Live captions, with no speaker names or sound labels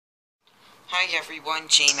Hi everyone,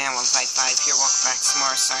 J-Man155 here. Welcome back to some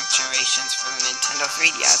more Sonic Generations for the Nintendo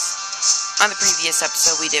 3DS. On the previous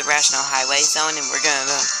episode, we did Rational Highway Zone, and we're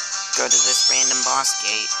gonna go to this random boss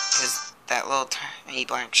gate, because that little tiny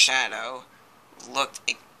black shadow looked...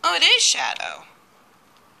 Oh, it is Shadow!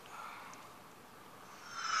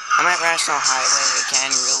 I'm at Rational Highway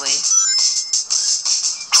again, really.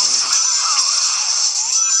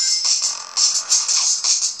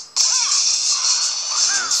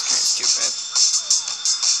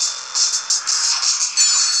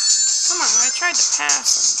 I tried to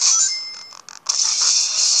pass him.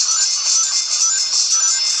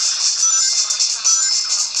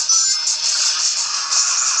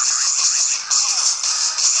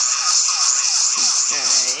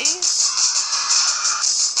 Okay.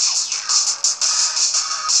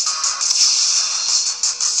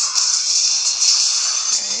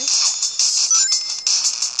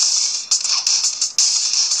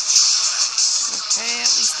 Okay,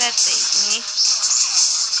 at least that saved me.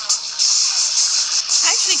 I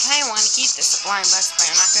actually kind of want to keep this a blind Let's Play.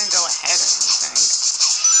 I'm not going to go ahead or anything.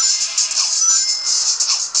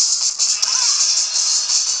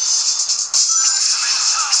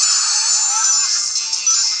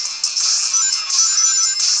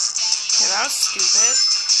 Okay, that was stupid.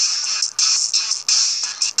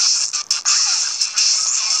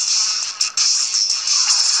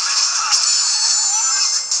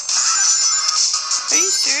 Are you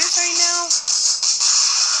serious right now?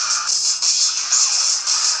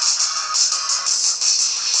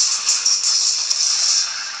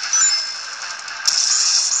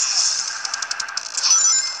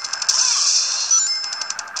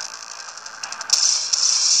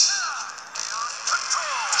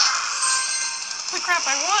 Holy crap,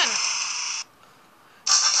 I won!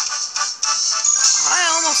 I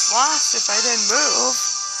almost lost if I didn't move.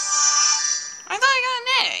 I thought I got an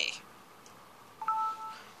A.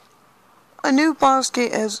 A new boss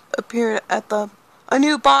has appeared at the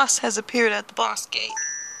boss gate.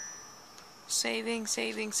 Saving. So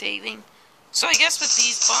I guess with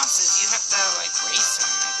these bosses you have to like race them,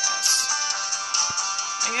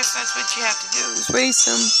 I guess that's what you have to do, is race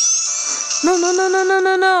them. No.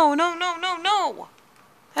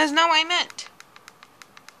 That's not what I meant.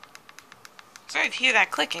 Sorry if you hear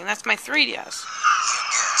that clicking. That's my 3DS.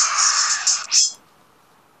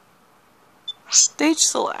 Stage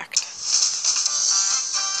select.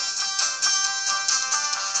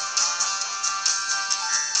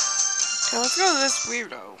 Okay, let's go to this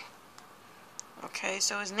weirdo. Okay,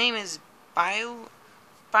 so his name is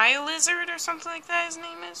Bio-Lizard or something like that, his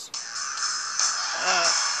name is?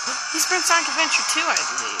 He's from Sonic Adventure 2, I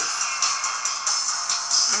believe.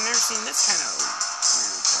 I've never seen this kind of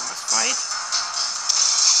weird boss fight.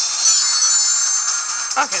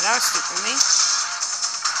 Okay, that was stupid of me.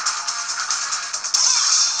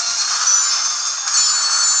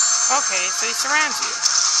 Okay, so he surrounds you.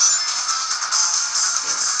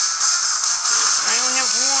 I only have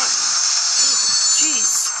one.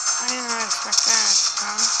 Jeez, I didn't really expect that to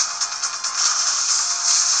come.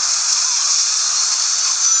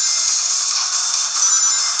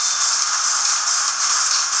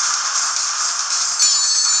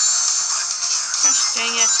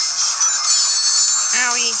 Dang it.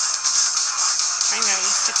 Owie. I know, you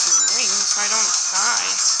stick some rings so I don't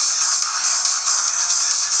die.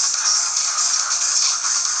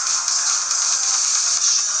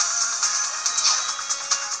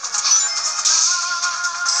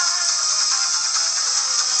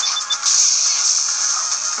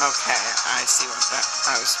 Okay, I see what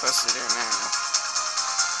I was supposed to do now.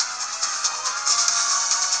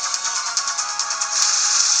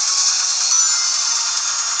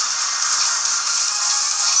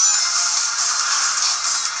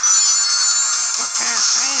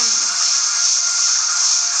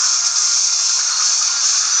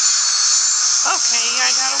 Okay,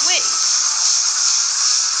 I gotta wait.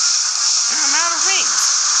 I'm out of rings.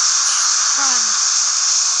 Run.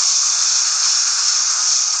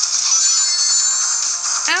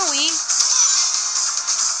 Owie.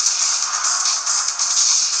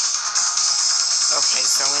 Okay,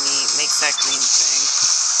 so when he makes that green thing,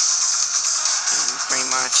 pretty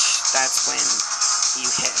much that's when you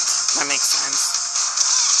hit. That makes sense.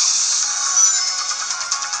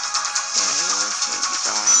 Okay, where should we be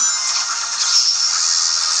going?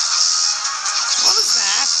 What was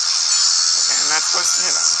that? Okay, I'm not supposed to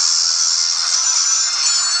hit him.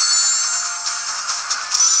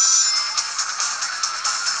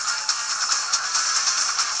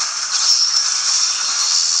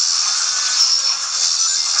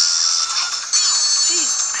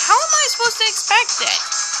 Jeez, how am I supposed to expect it?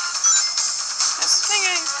 That's the thing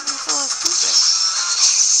I'm a little stupid.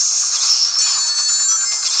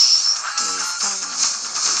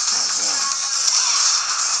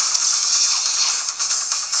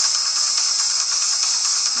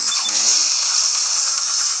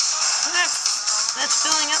 that's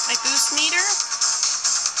filling up my boost meter.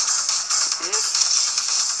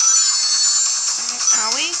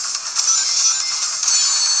 Owie.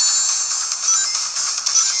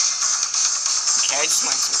 Okay, I just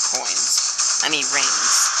want some coins. I mean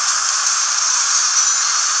rings.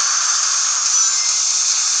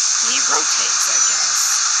 He rotates, I guess.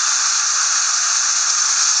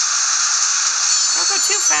 Don't go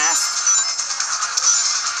too fast.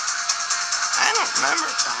 I don't remember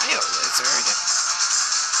Bio Lizard.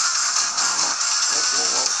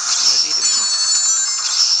 Whoa. What is he doing?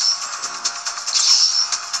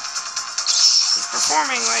 He's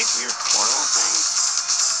performing like weird portal things.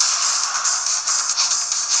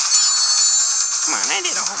 Come on, I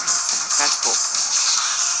did a whole attack. That's cool.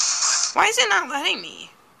 Why is it not letting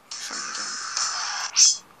me?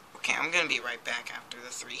 Okay, I'm gonna be right back after the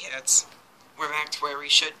 3 hits. We're back to where we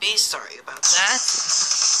should be. Sorry about that.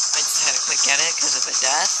 I just had a quick edit because of a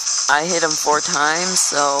death. I hit him 4 times,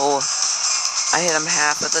 so I hit him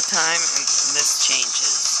half of the time, and this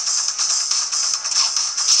changes.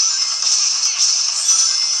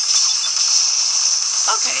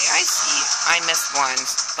 Okay, I see. I missed one,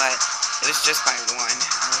 but it was just by 1.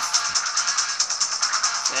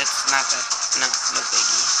 It's not that, no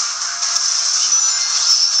biggie.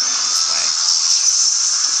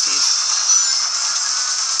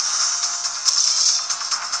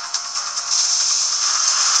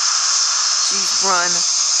 Run.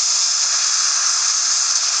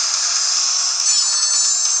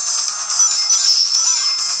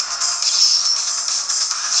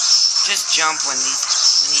 Just jump when he.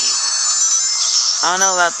 I don't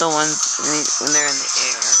know about the ones when they're in the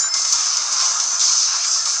air.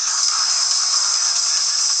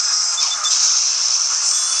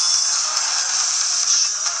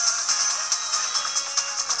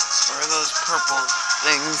 Where are those purple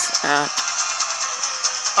things at?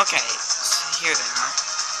 Okay. Here they are.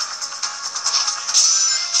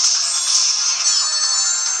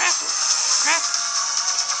 Crap.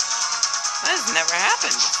 That has never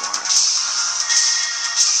happened before.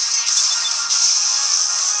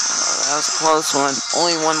 Oh, that was a close one.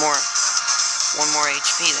 Only one more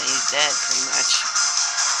HP, then he's dead, pretty much.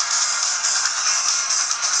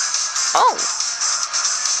 Oh!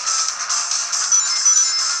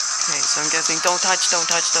 Okay, so I'm guessing don't touch.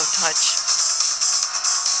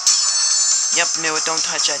 Yep, knew it, don't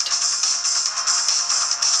touch it.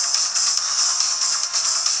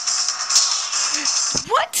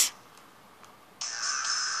 What?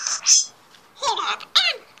 Hold up,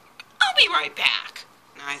 I'll be right back.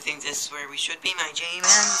 Now I think this is where we should be, my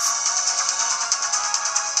J-Mans.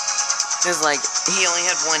 Cause like, he only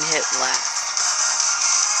had 1 hit left.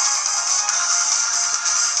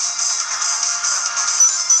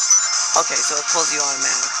 Okay, so it pulls you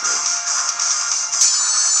automatically.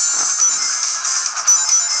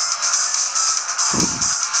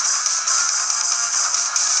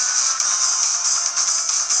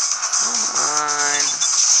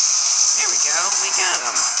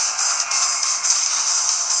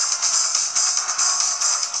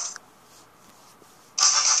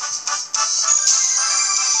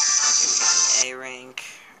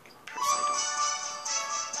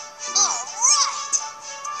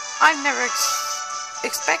 I've never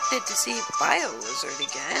expected to see Bio Lizard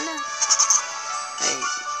again. Hey,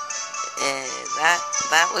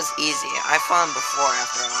 that was easy. I fought him before,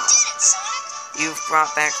 after all. You've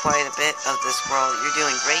brought back quite a bit of this world. You're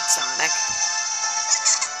doing great, Sonic.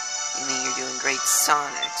 You mean you're doing great,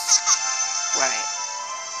 Sonic? Right.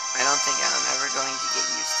 I don't think I'm ever going to get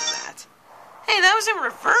used to that. Hey, that was in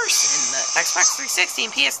reverse in the Xbox 360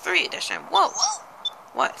 and PS3 edition. Whoa.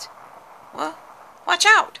 What? What? Watch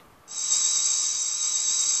out!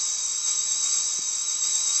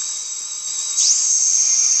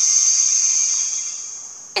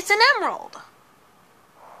 It's an emerald!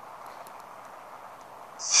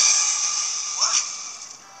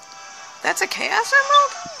 That's a Chaos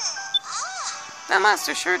Emerald? That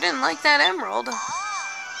monster sure didn't like that emerald.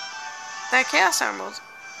 That Chaos Emerald.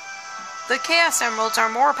 The Chaos Emeralds are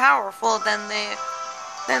more powerful than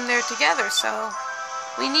they're together, so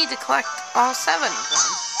we need to collect all 7 of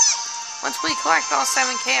them. Once we collect all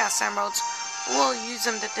 7 Chaos Emeralds, we'll use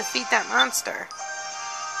them to defeat that monster.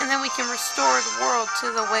 And then we can restore the world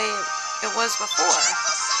to the way it was before.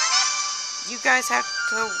 You guys have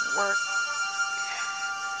to work.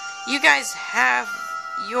 You guys have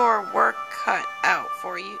your work cut out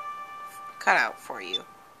for you.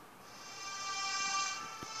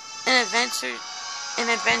 An adventure's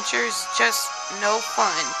just no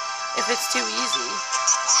fun if it's too easy.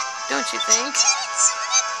 Don't you think?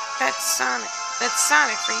 That's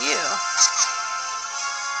Sonic for you.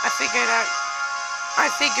 I I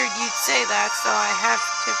figured you'd say that, so I have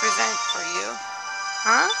to present for you.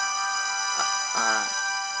 Huh?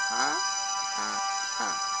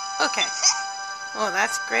 Okay. Well,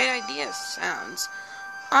 that's a great idea, sounds.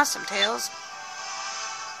 Awesome, Tails.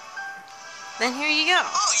 Then here you go.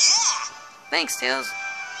 Oh, yeah! Thanks, Tails.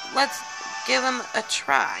 Let's give them a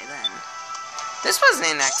try, then. This wasn't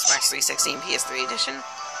an Xbox 360 and PS3 edition.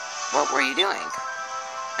 What were you doing?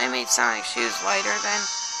 I made Sonic shoes lighter than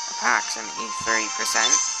approximately 30%.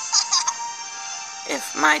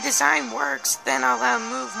 If my design works, then I'll let them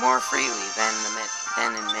move more freely than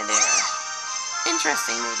in midair.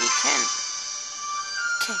 Interesting, maybe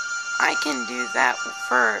I can do that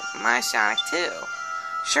for my Sonic too.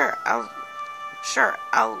 Sure, I'll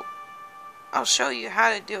show you how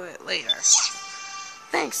to do it later.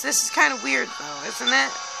 Thanks. This is kind of weird though, isn't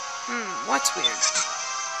it? What's weird?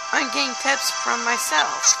 I'm getting tips from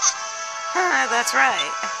myself. That's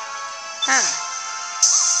right.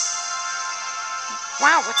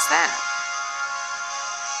 Wow, what's that?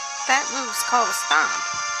 That move's called a stomp.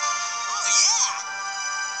 Oh,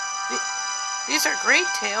 yeah! These are great,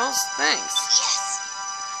 Tails. Thanks.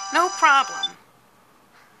 Yes! No problem.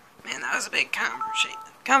 Man, that was a big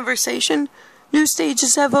conversation. New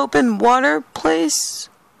stages have opened. Water Place?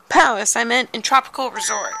 Palace, I meant, in Tropical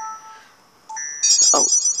Resort. Oh,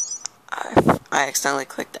 I accidentally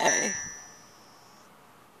clicked A.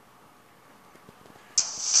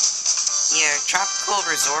 Yeah, Tropical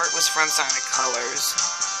Resort was from Sonic Colors.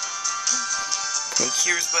 Okay,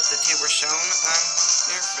 here's what the two were shown on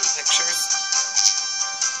here for the pictures.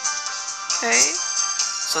 Okay.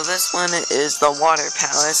 So this one is the Water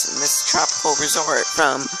Palace, and this Tropical Resort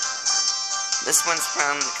this one's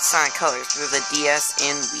from Sonic Colors through the DS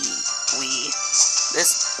and Wii.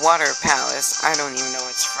 This Water Palace, I don't even know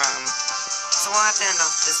what it's from. So we'll have to end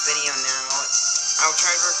off this video now. I'll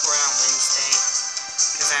try to record on Wednesday,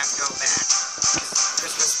 because I have to go back.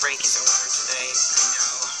 Christmas break is over today, I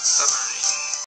know. Bye-bye.